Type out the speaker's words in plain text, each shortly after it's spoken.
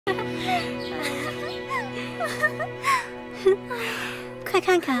快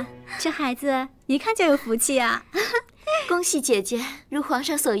看看，这孩子一看就有福气啊！恭喜姐姐如皇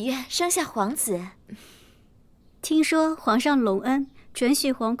上所愿生下皇子。听说皇上隆恩，准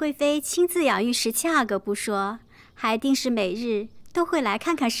许皇贵妃亲自养育17阿哥不说，还定是每日都会来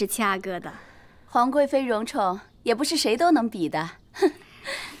看看17阿哥的。皇贵妃荣宠也不是谁都能比的。哼，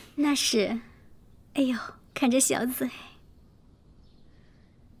那是。哎呦，看这小嘴。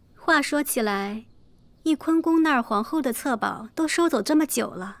话说起来，翊坤宫那儿皇后的册宝都收走这么久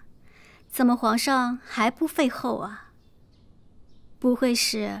了，怎么皇上还不废后啊？不会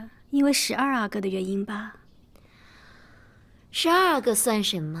是因为12阿哥的原因吧？12阿哥算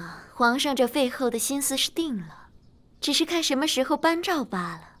什么？皇上这废后的心思是定了，只是看什么时候颁诏罢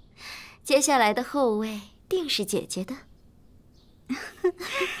了。接下来的后位定是姐姐的。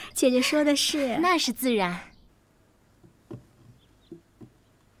姐姐说的是，那是自然。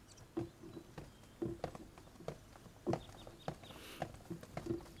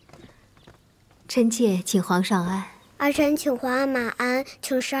臣妾请皇上安。儿臣请皇阿玛安，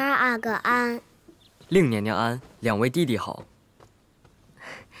请12阿哥安。令娘娘安，两位弟弟好。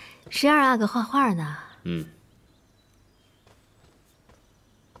12阿哥画画呢。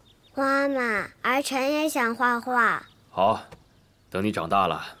皇阿玛，儿臣也想画画。好，等你长大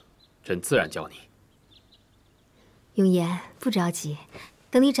了，朕自然教你。永言，不着急，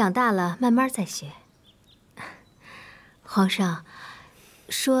等你长大了慢慢再学。皇上，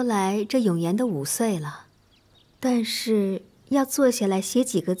说来这永言都5岁了，但是要坐下来写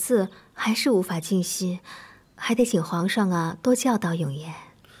几个字，还是无法静心，还得请皇上啊多教导永言。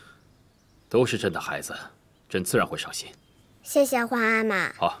都是朕的孩子，朕自然会上心。谢谢皇阿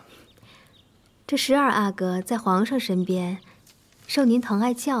玛。好。这12阿哥在皇上身边，受您疼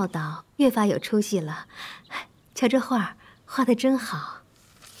爱教导，越发有出息了。瞧这画，画得真好。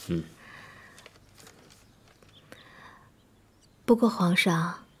不过皇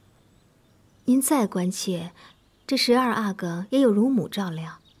上，您再关切，这12阿哥也有乳母照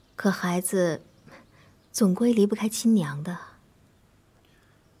料，可孩子总归离不开亲娘的。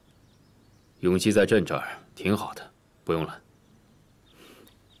永基在朕这儿挺好的，不用了。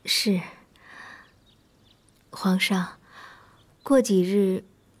是。皇上，过几日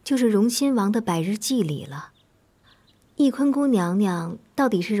就是荣亲王的百日祭礼了。翊坤宫娘娘到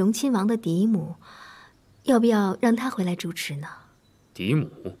底是荣亲王的嫡母，要不要让她回来主持呢？嫡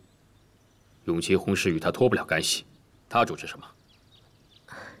母，永琪婚事与她脱不了干系，她主持什么？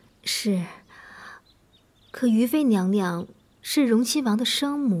是。可于妃娘娘是荣亲王的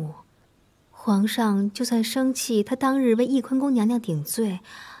生母，皇上就算生气，她当日为翊坤宫娘娘顶罪，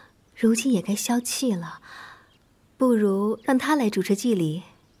如今也该消气了。不如让她来主持祭礼。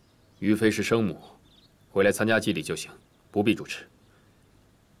于妃是生母，回来参加祭礼就行，不必主持。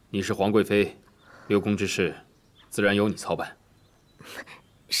你是皇贵妃，6宫之事，自然由你操办。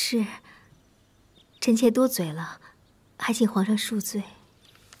是。臣妾多嘴了，还请皇上恕罪。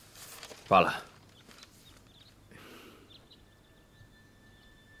罢了。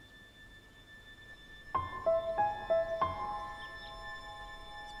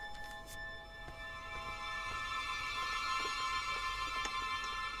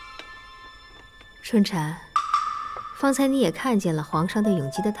春蝉，方才你也看见了皇上对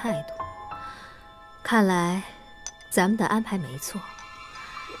永基的态度，看来咱们的安排没错，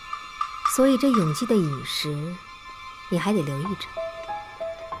所以这永基的饮食你还得留意着。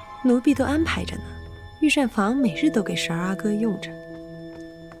奴婢都安排着呢，御膳房每日都给12阿哥用着。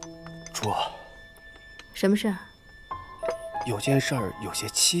主，什么事儿？有件事儿有些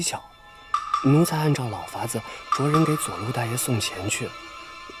蹊跷，奴才按照老法子着人给左路大爷送钱去，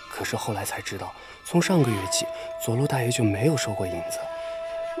可是后来才知道，从上个月起，左路大爷就没有收过银子。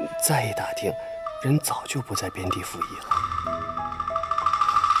再一打听，人早就不在边地服役了。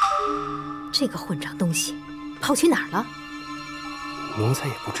这个混账东西，跑去哪儿了？奴才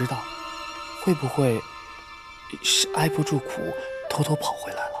也不知道，会不会是挨不住苦，偷偷跑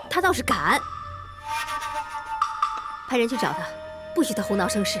回来了？他倒是敢！派人去找他，不许他胡闹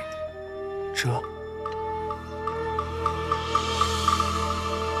生事。这。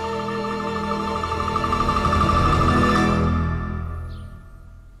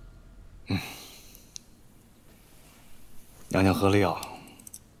娘娘喝了药，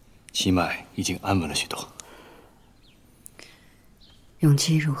气脉已经安稳了许多。永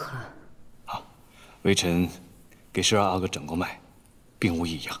基如何？啊，微臣给12阿哥诊过脉，并无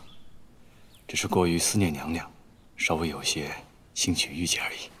异样，只是过于思念娘娘，稍微有些兴起郁结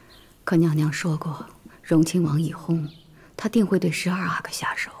而已。可娘娘说过，荣亲王已薨，他定会对12阿哥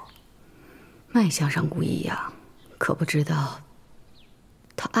下手。脉象上无异样，可不知道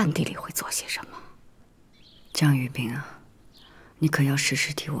他暗地里会做些什么。张玉冰啊，你可要时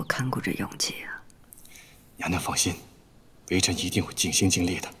时替我看顾着永吉啊。娘娘放心，微臣一定会尽心尽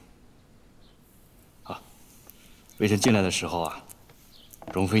力的。啊，微臣进来的时候啊，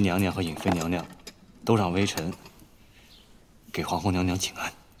容妃娘娘和颖妃娘娘都让微臣给皇后娘娘请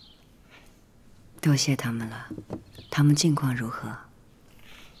安。多谢他们了，他们近况如何？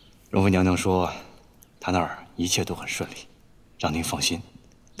容妃娘娘说，她那儿一切都很顺利，让您放心，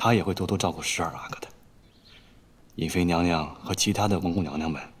她也会多多照顾12阿哥的。颖妃娘娘和其他的王公娘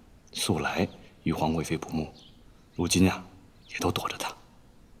娘们素来与皇贵妃不睦，如今啊，也都躲着她。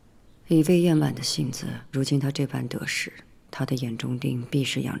以妃厌懒的性子，如今她这般得势，她的眼中钉必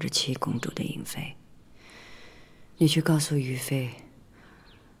是养着7公主的颖妃。你去告诉于妃，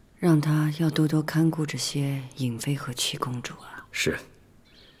让她要多多看顾这些颖妃和7公主啊。是。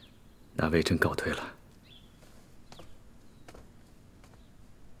那微臣告退了。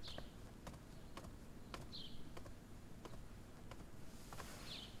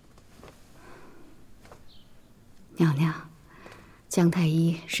娘娘，姜太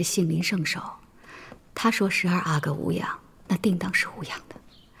医是杏林圣手，他说12阿哥无恙，那定当是无恙的。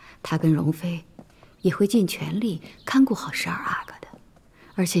他跟容妃也会尽全力看顾好12阿哥的，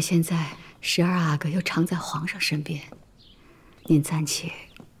而且现在12阿哥又常在皇上身边，您暂且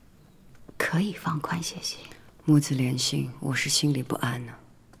可以放宽些些。母子连心，我是心里不安呢。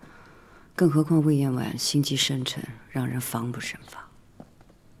更何况魏延婉心机深沉，让人防不胜防。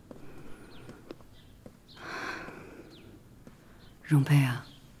容佩啊，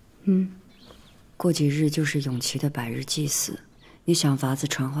过几日就是永琪的百日祭祀，你想法子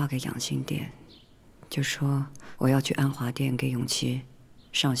传话给养心殿，就说我要去安华殿给永琪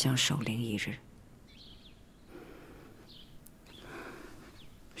上香守灵1日。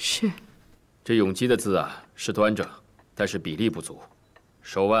是。这永基的字啊是端正，但是比例不足，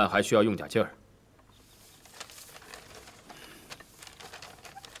手腕还需要用点劲儿。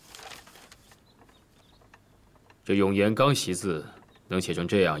这永言刚习字能写成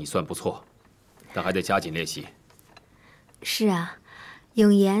这样已算不错，但还得加紧练习。是啊，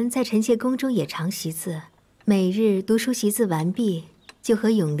永言在臣妾宫中也常习字，每日读书习字完毕，就和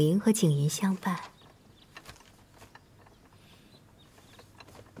永玲和景云相伴。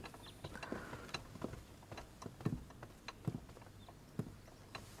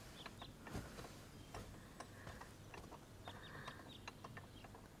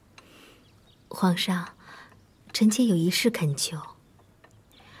皇上，臣妾有一事恳求。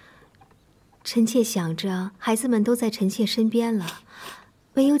臣妾想着孩子们都在臣妾身边了，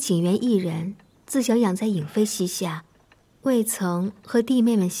唯有景元一人自小养在颖妃膝下，未曾和弟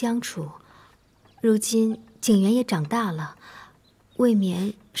妹们相处。如今景元也长大了，未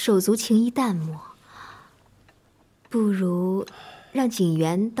免手足情谊淡漠。不如让景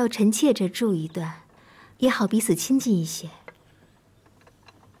元到臣妾这住一段，也好彼此亲近一些。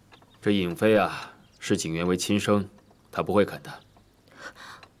这颖妃啊，视景元为亲生，她不会肯的。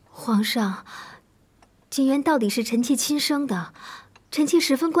皇上，景元到底是臣妾亲生的，臣妾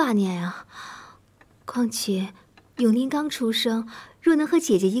十分挂念啊。况且永宁刚出生，若能和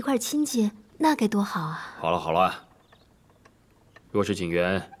姐姐一块亲近，那该多好啊！好了好了，若是景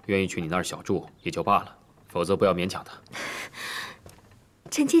元愿意去你那儿小住，也就罢了，否则不要勉强他。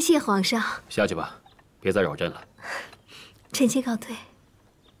臣妾谢皇上。下去吧，别再扰朕了。臣妾告退。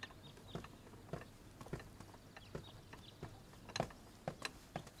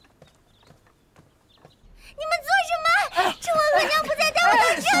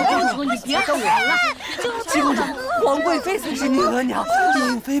公主，你别跟我了。七公主，皇贵妃才是你额娘，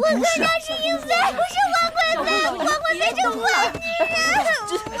颖妃不是。我知道是颖妃，不是皇贵妃。皇贵妃是我女人，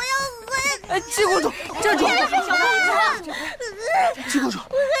我要回。七公主，站住！七公主，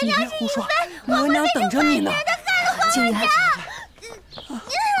你别胡说，额娘等着你呢。景元，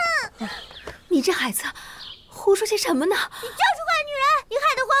你这孩子，胡说些什么呢？你就是坏女人，你害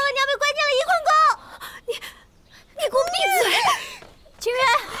得皇额娘被关进了翊坤宫。你给我闭嘴！景元，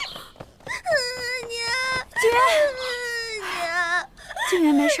娘，景元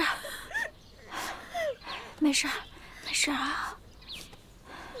没事，没事，没事啊。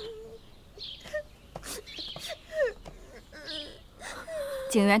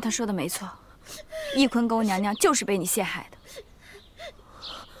景元他说的没错，翊坤宫娘娘就是被你陷害的。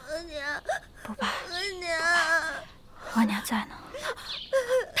娘，不怕，娘，额娘在呢。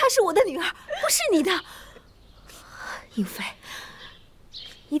她是我的女儿，不是你的。颖妃，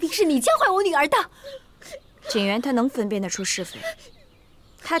一定是你教坏我女儿的。景元他能分辨得出是非，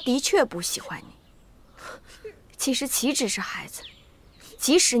他的确不喜欢你。其实岂止是孩子，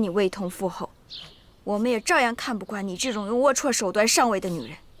即使你未同父后，我们也照样看不惯你这种用龌龊手段上位的女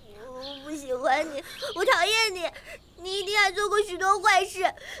人。我不喜欢你，我讨厌你，你一定还做过许多坏事，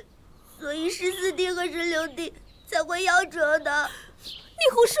所以14弟和16弟才会夭折的。你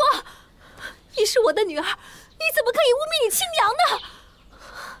胡说！你是我的女儿，你怎么可以污蔑你亲娘呢？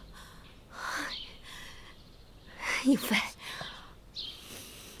颖妃，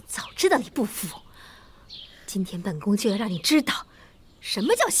早知道你不服，今天本宫就要让你知道，什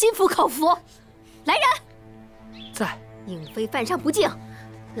么叫心服口服。来人，在。颖妃犯上不敬，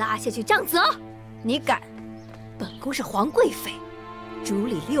拉下去杖责。你敢？本宫是皇贵妃，主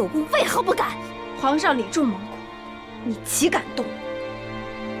理6宫为何不敢？皇上礼重蒙古，你岂敢动？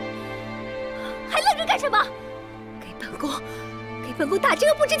还愣着干什么？给本宫打这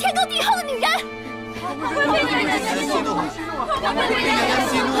个不知天高地厚的女人！皇贵妃娘娘息怒！皇贵妃娘娘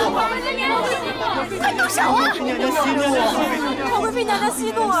息怒！皇贵妃娘娘息怒！快动手啊！皇贵妃娘娘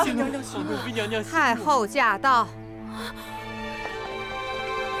息怒啊！太后驾到！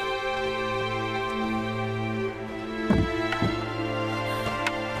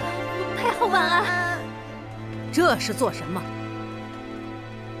太后晚安。这是做什么？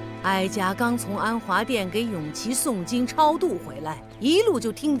哀家刚从安华殿给永琪诵经超度回来，一路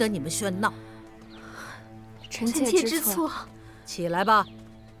就听得你们喧闹。臣妾知错。起来吧。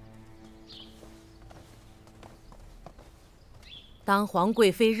当皇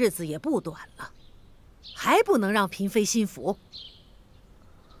贵妃日子也不短了，还不能让嫔妃心服。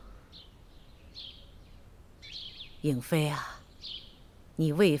颖妃啊，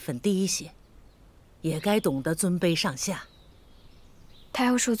你位分低些，也该懂得尊卑上下。太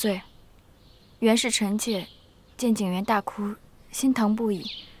后恕罪，原是臣妾见景元大哭，心疼不已，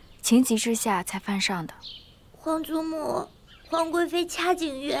情急之下才犯上的。皇祖母，皇贵妃掐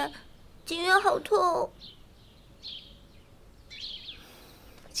景元，景元好痛。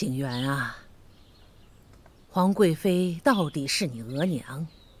景元啊，皇贵妃到底是你额娘，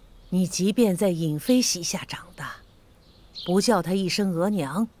你即便在颖妃膝下长大，不叫她一声额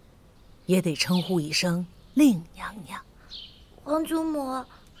娘，也得称呼一声令娘娘。皇祖母，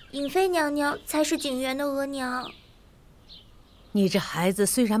颖妃娘娘才是景元的额娘。你这孩子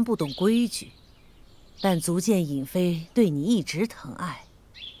虽然不懂规矩，但足见颖妃对你一直疼爱。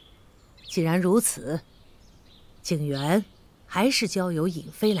既然如此，景元还是交由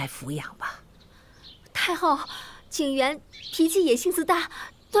颖妃来抚养吧。太后，景元脾气也性子大，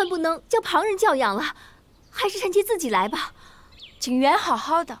断不能叫旁人教养了，还是臣妾自己来吧。景元好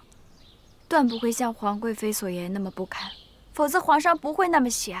好的，断不会像皇贵妃所言那么不堪，否则皇上不会那么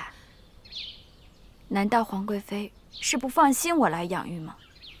喜爱。难道皇贵妃是不放心我来养育吗？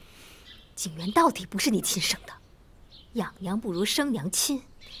景元到底不是你亲生的，养娘不如生娘亲，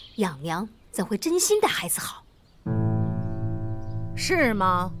养娘怎会真心待孩子好？是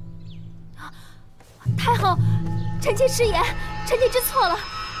吗？太后，臣妾失言，臣妾知错了。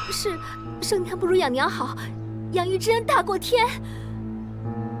是生娘不如养娘好，养育之恩大过天。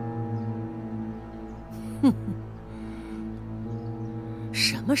哼，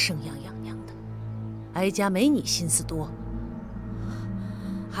什么生养养娘的，哀家没你心思多。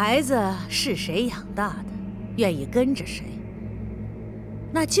孩子是谁养大的，愿意跟着谁，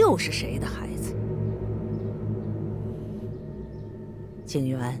那就是谁的孩子。景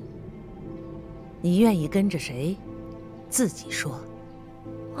元，你愿意跟着谁，自己说。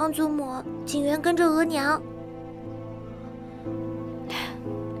皇祖母，景元跟着额娘。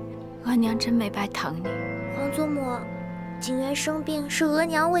额娘真没白疼你。皇祖母，景元生病是额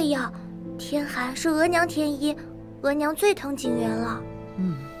娘喂药，天寒是额娘添衣，额娘最疼景元了。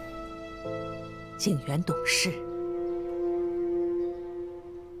景元懂事。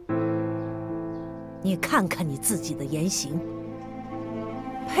你看看你自己的言行，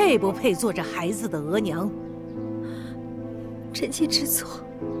配不配做这孩子的额娘？臣妾知错。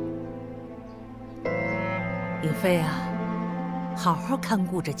颖妃啊，好好看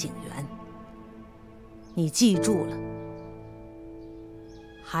顾着景元。你记住了，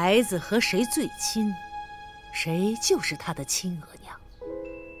孩子和谁最亲，谁就是他的亲额娘。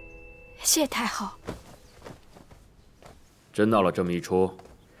谢太后。真闹了这么一出。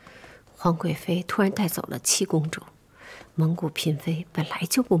皇贵妃突然带走了7公主，蒙古嫔妃本来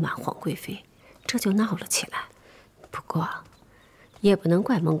就不满皇贵妃，这就闹了起来。不过，也不能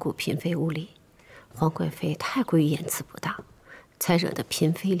怪蒙古嫔妃无礼，皇贵妃太过于言辞不当，才惹得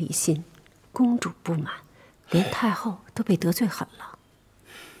嫔妃离心，公主不满，连太后都被得罪狠了。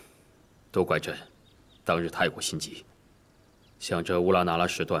都怪朕，当日太过心急，想着乌拉那拉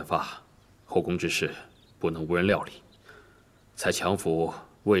氏断发，后宫之事不能无人料理，才强扶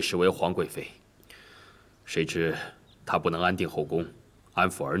魏氏为皇贵妃。谁知她不能安定后宫，安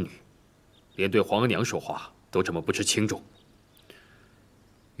抚儿女，连对皇额娘说话都这么不知轻重。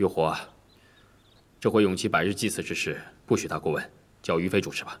玉火，这回永琪百日祭祀之事，不许他过问，叫于妃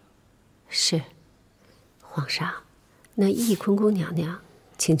主持吧。是，皇上，那懿坤宫娘娘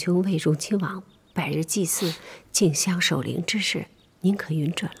请求为荣亲王百日祭祀、敬香守灵之事，您可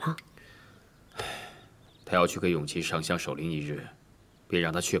允准了？他要去给永琪上香守灵一日，便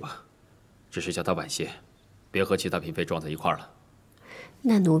让他去吧，只是叫他晚些，别和其他嫔妃撞在一块儿了。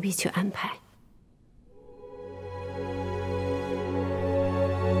那奴婢去安排。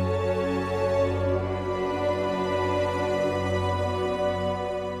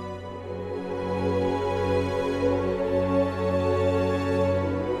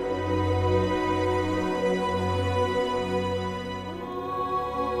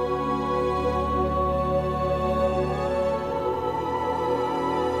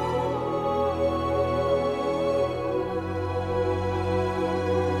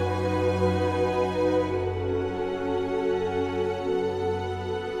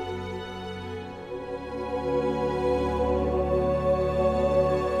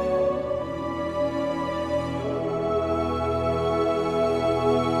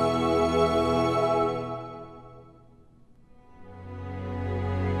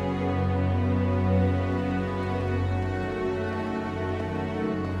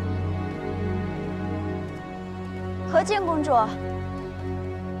何静公主，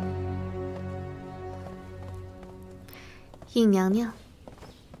应娘娘，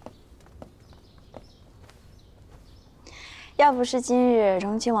要不是今日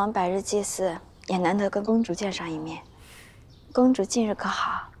荣亲王百日祭祀，也难得跟公主见上一面。公主近日可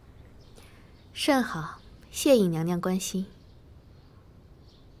好？甚好，谢应娘娘关心。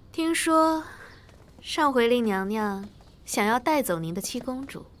听说上回令娘娘想要带走您的七公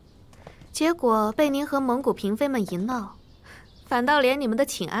主，结果被您和蒙古嫔妃们一闹，反倒连你们的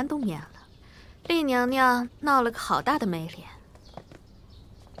请安都免了，令娘娘闹了个好大的没脸。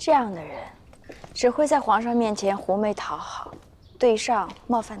这样的人，只会在皇上面前狐媚讨好，对上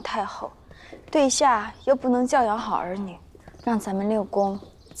冒犯太后，对下又不能教养好儿女，让咱们六宫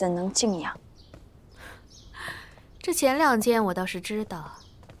怎能敬仰？这前两件我倒是知道，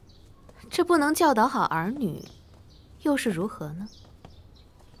这不能教导好儿女，又是如何呢？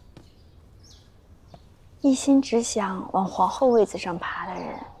一心只想往皇后位子上爬的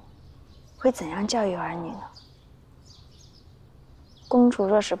人，会怎样教育儿女呢？公主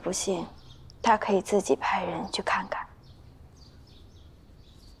若是不信，她可以自己派人去看看。